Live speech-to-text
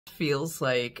feels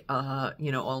like,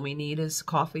 you know, all we need is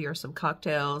coffee or some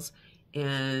cocktails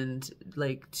and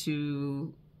like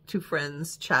two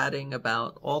friends chatting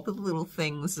about all the little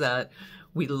things that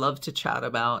we love to chat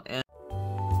about. And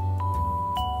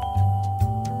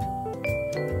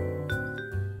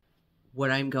what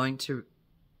I'm going to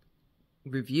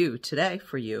review today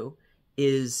for you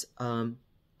is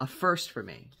a first for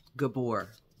me, Gabor.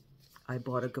 I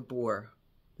bought a Gabor.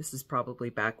 This is probably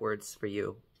backwards for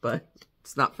you, but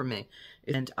it's not for me.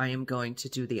 And I am going to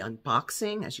do the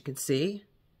unboxing. As you can see,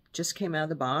 just came out of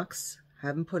the box.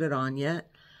 Haven't put it on yet.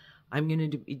 I'm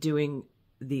going to be doing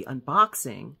the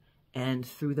unboxing, and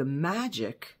through the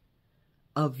magic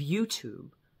of YouTube,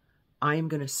 I am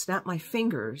going to snap my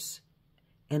fingers,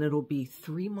 and it'll be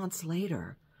 3 months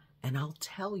later, and I'll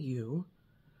tell you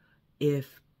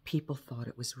if people thought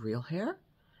it was real hair,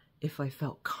 if I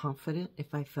felt confident,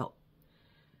 if I felt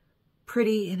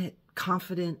pretty in it,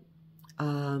 confident,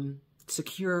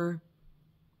 secure,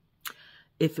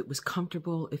 if it was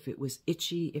comfortable, if it was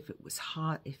itchy, if it was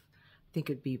hot, if I think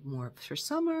it'd be more for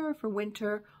summer, for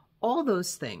winter, all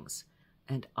those things.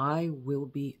 And I will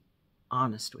be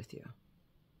honest with you.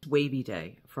 Wavy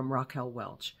Day from Raquel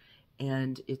Welch,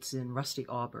 and it's in Rusty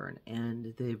Auburn.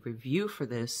 And the review for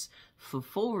this,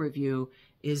 full review,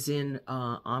 is in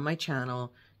on my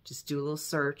channel. Just do a little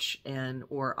search, and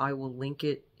or I will link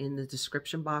it in the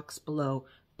description box below,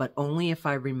 but only if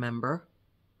I remember.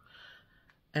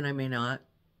 And I may not.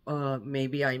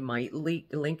 Maybe I might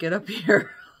link it up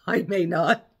here. I may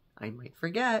not. I might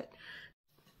forget.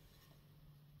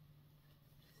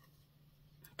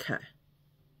 Okay.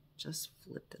 Just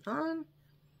flipped it on.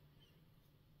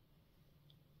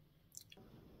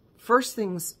 First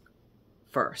things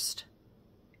first.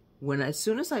 As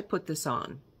soon as I put this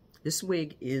on, this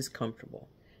wig is comfortable.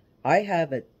 I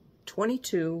have a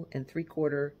 22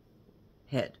 3/4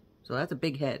 head. So that's a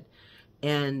big head.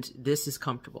 And this is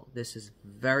comfortable. This is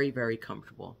very, very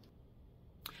comfortable.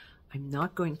 I'm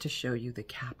not going to show you the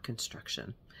cap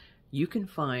construction. You can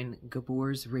find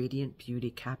Gabor's Radiant Beauty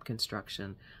cap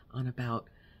construction on about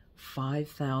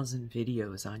 5,000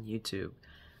 videos on YouTube.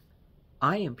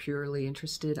 I am purely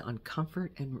interested on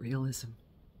comfort and realism.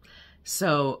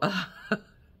 So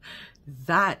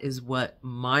that is what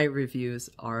my reviews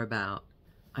are about.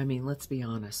 I mean, let's be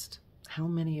honest. How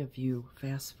many of you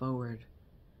fast forward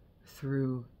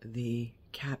through the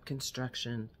cap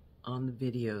construction on the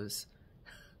videos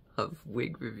of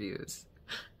wig reviews?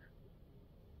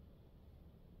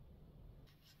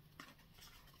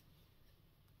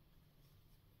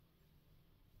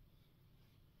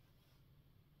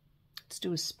 Let's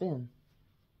do a spin.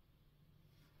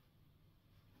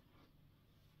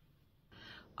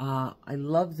 I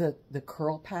love the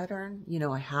curl pattern. You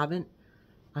know, I haven't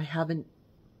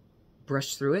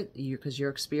brushed through it because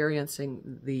you're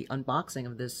experiencing the unboxing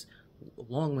of this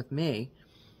along with me.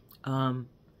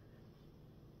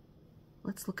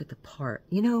 Let's look at the part.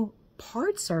 You know,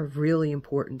 parts are really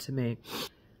important to me.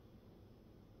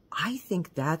 I think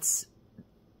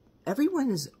everyone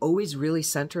is always really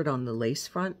centered on the lace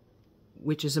front,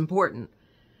 which is important.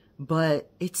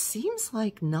 But it seems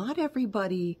like not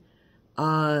everybody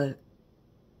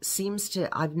seems to,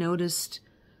 I've noticed,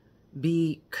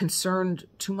 be concerned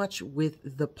too much with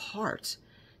the part.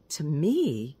 To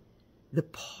me, the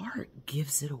part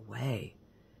gives it away,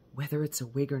 whether it's a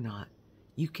wig or not.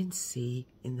 You can see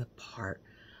in the part.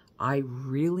 I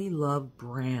really love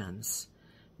brands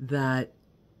that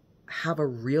have a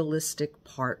realistic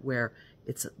part where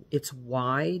it's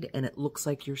wide and it looks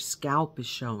like your scalp is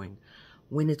showing.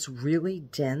 When it's really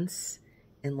dense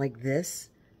and like this,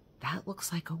 that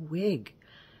looks like a wig.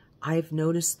 I've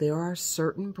noticed there are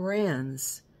certain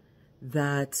brands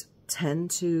that tend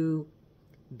to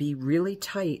be really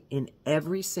tight in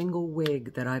every single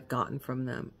wig that I've gotten from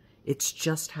them. It's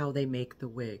just how they make the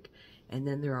wig. And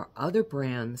then there are other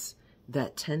brands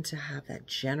that tend to have that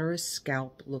generous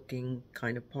scalp looking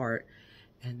kind of part,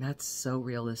 and that's so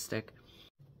realistic.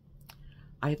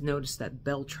 I've noticed that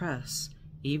Belle Tress,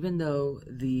 even though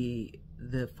the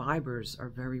fibers are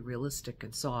very realistic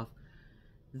and soft,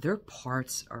 their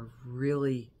parts are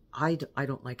really, I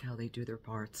don't like how they do their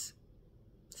parts.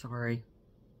 Sorry.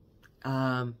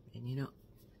 And you know,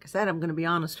 like I said, I'm going to be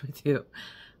honest with you.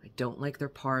 I don't like their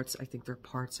parts. I think their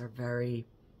parts are very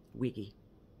wiggy.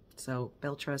 So,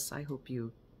 Belle Tress, I hope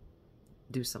you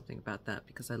do something about that,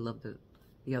 because I love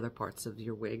the other parts of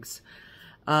your wigs.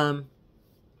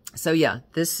 So yeah,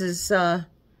 this is, I'm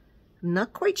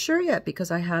not quite sure yet because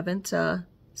I haven't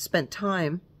spent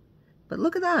time. But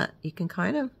look at that. You can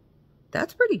kind of,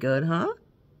 that's pretty good, huh?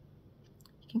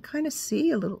 You can kind of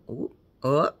see a little,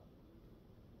 oh.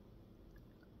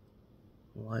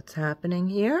 What's happening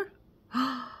here?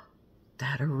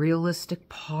 That a realistic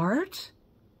part?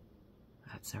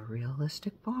 That's a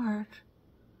realistic part.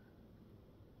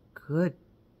 Good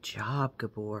job,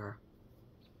 Gabor.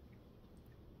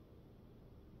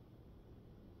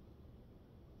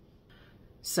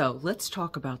 So let's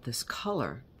talk about this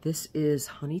color. This is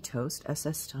Honey Toast,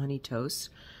 SS Honey Toast.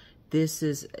 This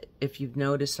is, if you've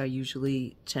noticed, I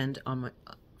usually tend on my,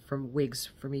 from wigs,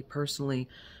 for me personally,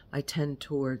 I tend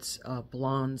towards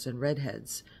blondes and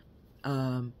redheads.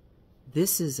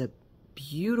 This is a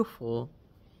beautiful,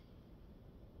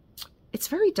 it's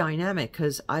very dynamic,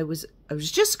 because I was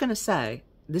just going to say,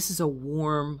 this is a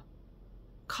warm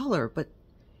color, but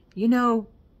you know,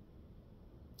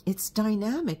 it's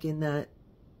dynamic in that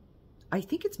I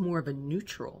think it's more of a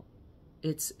neutral.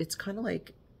 It's kind of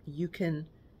like you can,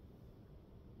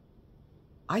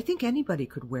 I think anybody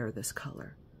could wear this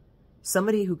color.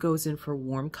 Somebody who goes in for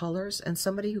warm colors and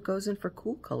somebody who goes in for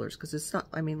cool colors, because it's not,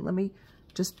 I mean, let me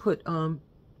just put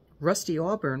Rusty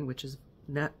Auburn, which is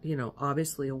not, you know,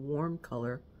 obviously a warm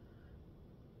color.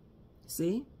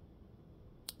 See?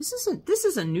 This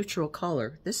is a neutral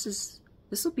color. This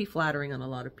will be flattering on a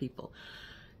lot of people.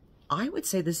 I would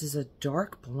say this is a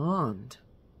dark blonde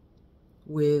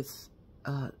with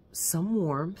some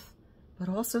warmth, but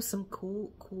also some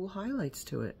cool highlights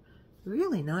to it.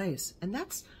 Really nice. And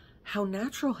that's how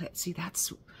natural, see,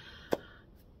 that's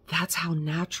how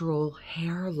natural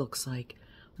hair looks like.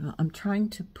 I'm trying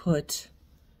to put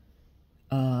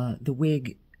the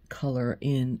wig color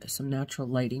in some natural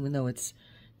light, even though it's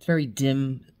very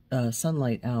dim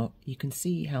sunlight out. You can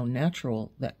see how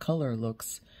natural that color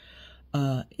looks.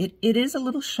 It is a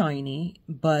little shiny,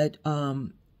 but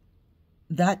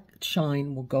that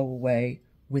shine will go away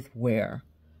with wear.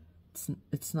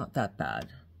 It's not that bad.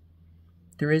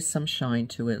 There is some shine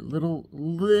to it,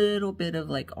 little bit of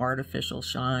like artificial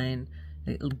shine.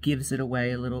 It gives it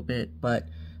away a little bit, but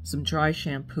some dry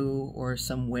shampoo or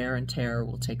some wear and tear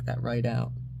will take that right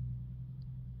out.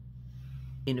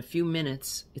 In a few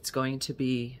minutes, it's going to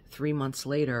be 3 months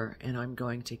later, and I'm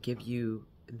going to give you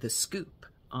the scoop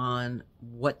on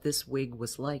what this wig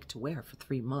was like to wear for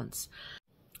 3 months.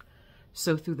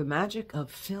 So through the magic of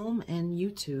film and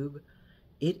YouTube,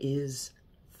 it is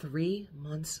 3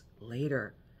 months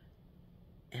later,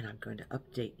 and I'm going to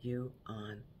update you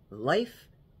on Life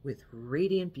with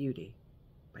Radiant Beauty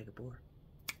by Gabor.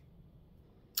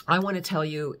 I want to tell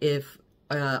you if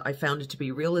I found it to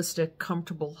be realistic,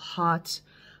 comfortable, hot,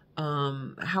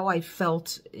 how I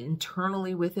felt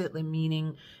internally with it,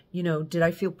 meaning, you know, did I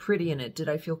feel pretty in it? Did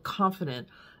I feel confident?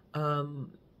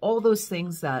 All those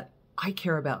things that I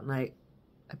care about, and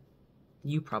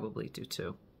you probably do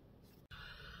too.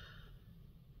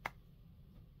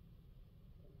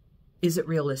 Is it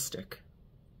realistic?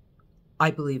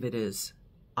 I believe it is.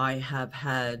 I have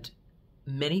had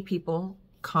many people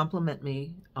compliment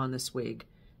me on this wig,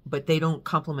 but they don't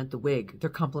compliment the wig. They're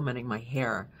complimenting my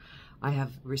hair. I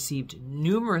have received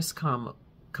numerous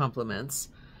compliments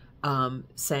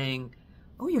saying,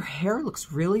 oh, your hair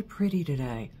looks really pretty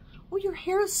today. Oh, your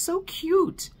hair is so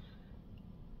cute.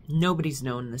 Nobody's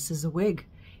known this is a wig.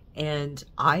 And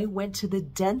I went to the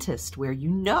dentist where, you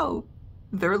know,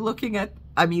 they're looking at,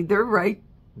 I mean, they're right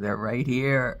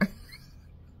here.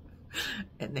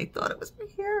 And they thought it was my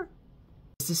hair.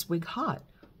 Is this wig hot?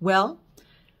 Well,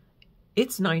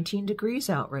 it's 19 degrees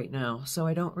out right now, so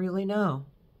I don't really know.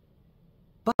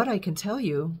 But I can tell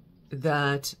you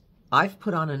that I've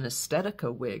put on an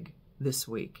Aesthetica wig this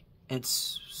week and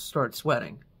started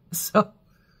sweating. So,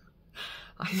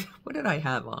 what did I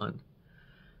have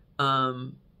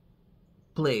on?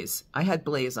 Blaze. I had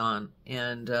Blaze on,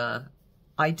 and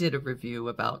I did a review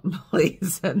about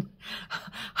Blaze, and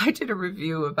I did a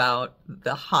review about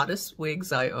the hottest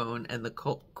wigs I own and the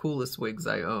coolest wigs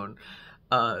I own.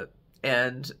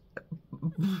 And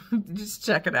just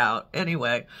check it out.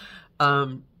 Anyway,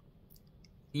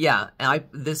 yeah,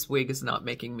 this wig is not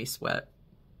making me sweat.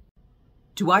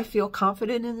 Do I feel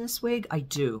confident in this wig? I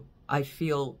do. I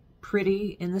feel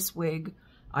pretty in this wig.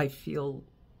 I feel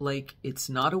like it's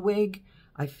not a wig.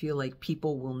 I feel like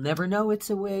people will never know it's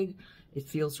a wig. It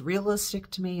feels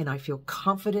realistic to me, and I feel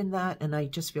confident in that, and I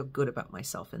just feel good about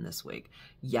myself in this wig.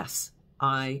 Yes,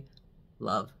 I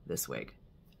love this wig.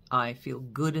 I feel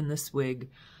good in this wig.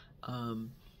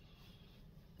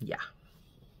 Yeah.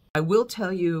 I will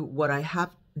tell you what I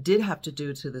did have to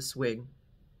do to this wig.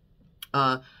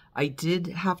 I did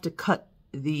have to cut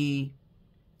the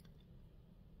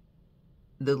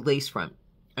lace front.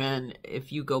 And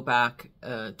if you go back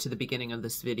to the beginning of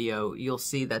this video, you'll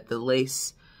see that the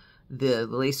lace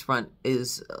front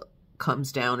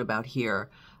comes down about here.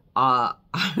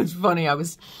 It's funny,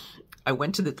 I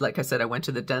went to the, like I said, I went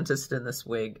to the dentist in this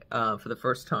wig for the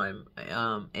first time.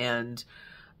 And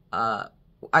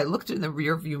I looked in the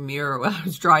rear view mirror when I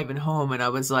was driving home, and I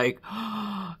was like,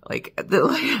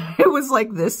 it was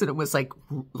like this, and it was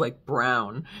like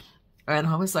brown. And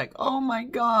I was like, oh my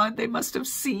God, they must have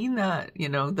seen that, you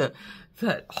know, that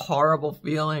horrible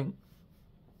feeling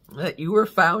that you were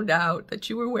found out that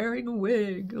you were wearing a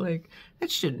wig. Like,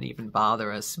 that shouldn't even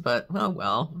bother us, but oh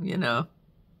well, you know,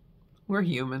 we're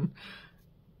human.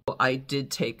 I did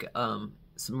take some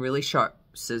really sharp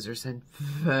scissors and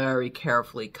very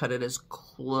carefully cut it as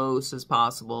close as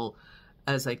possible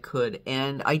as I could.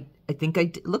 And I think I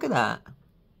did, look at that.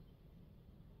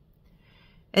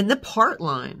 And the part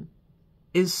line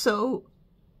is so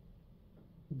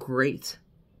great.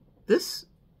 This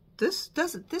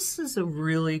is a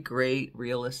really great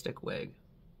realistic wig,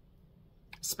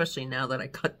 especially now that I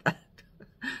cut that.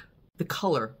 The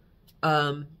color,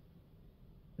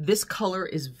 this color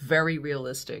is very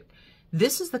realistic.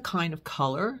 This is the kind of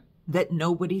color that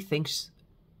nobody thinks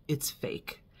it's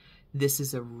fake. This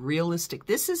is a realistic,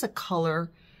 this is a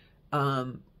color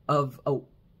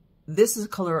this is a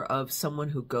color of someone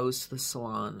who goes to the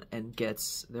salon and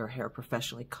gets their hair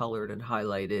professionally colored and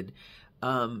highlighted.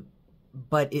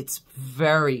 But it's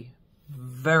very,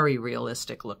 very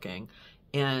realistic looking.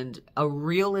 And a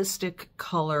realistic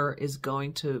color is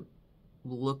going to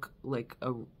look like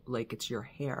it's your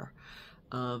hair.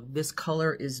 This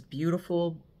color is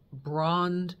beautiful,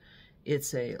 blonde.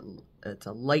 It's a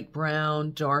light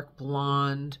brown, dark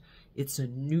blonde. It's a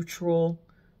neutral.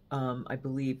 I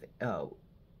believe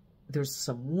there's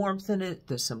some warmth in it.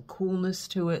 There's some coolness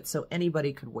to it, so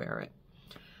anybody could wear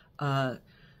it.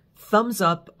 Thumbs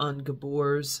up on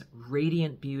Gabor's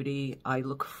Radiant Beauty. I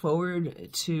look forward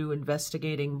to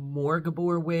investigating more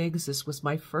Gabor wigs. This was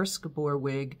my first Gabor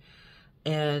wig,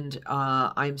 and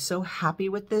I'm so happy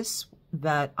with this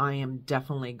that I am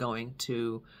definitely going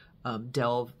to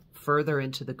delve further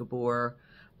into the Gabor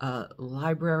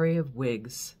library of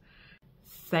wigs.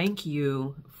 Thank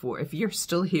you for, if you're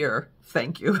still here,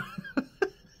 thank you.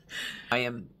 I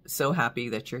am so happy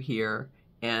that you're here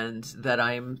and that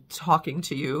I'm talking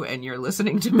to you and you're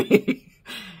listening to me.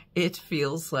 It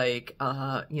feels like,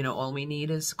 you know, all we need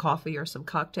is coffee or some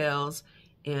cocktails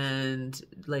and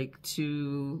like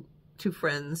two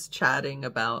friends chatting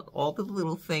about all the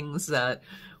little things that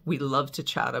we love to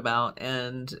chat about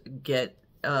and get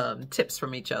tips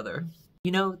from each other.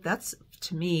 You know, that's,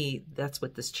 to me, that's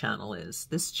what this channel is.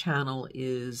 This channel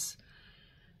is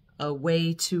a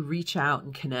way to reach out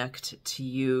and connect to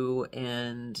you.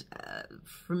 And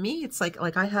for me, it's like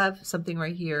I have something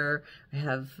right here. I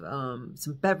have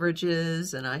some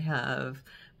beverages, and I have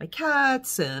my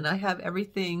cats, and I have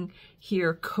everything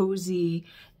here cozy.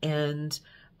 And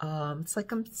it's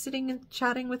like I'm sitting and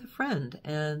chatting with a friend.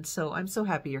 And so I'm so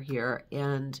happy you're here.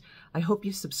 And I hope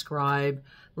you subscribe.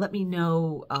 Let me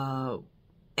know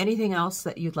anything else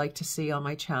that you'd like to see on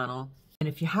my channel. And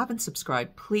if you haven't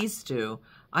subscribed, please do.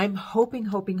 I'm hoping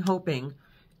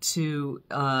to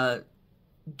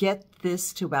get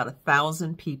this to about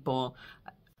 1,000 people.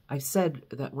 I said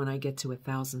that when I get to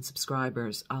 1,000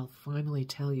 subscribers, I'll finally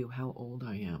tell you how old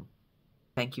I am.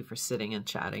 Thank you for sitting and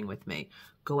chatting with me.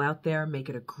 Go out there, make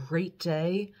it a great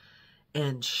day,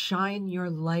 and shine your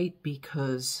light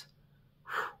because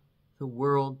the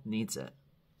world needs it.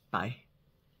 Bye.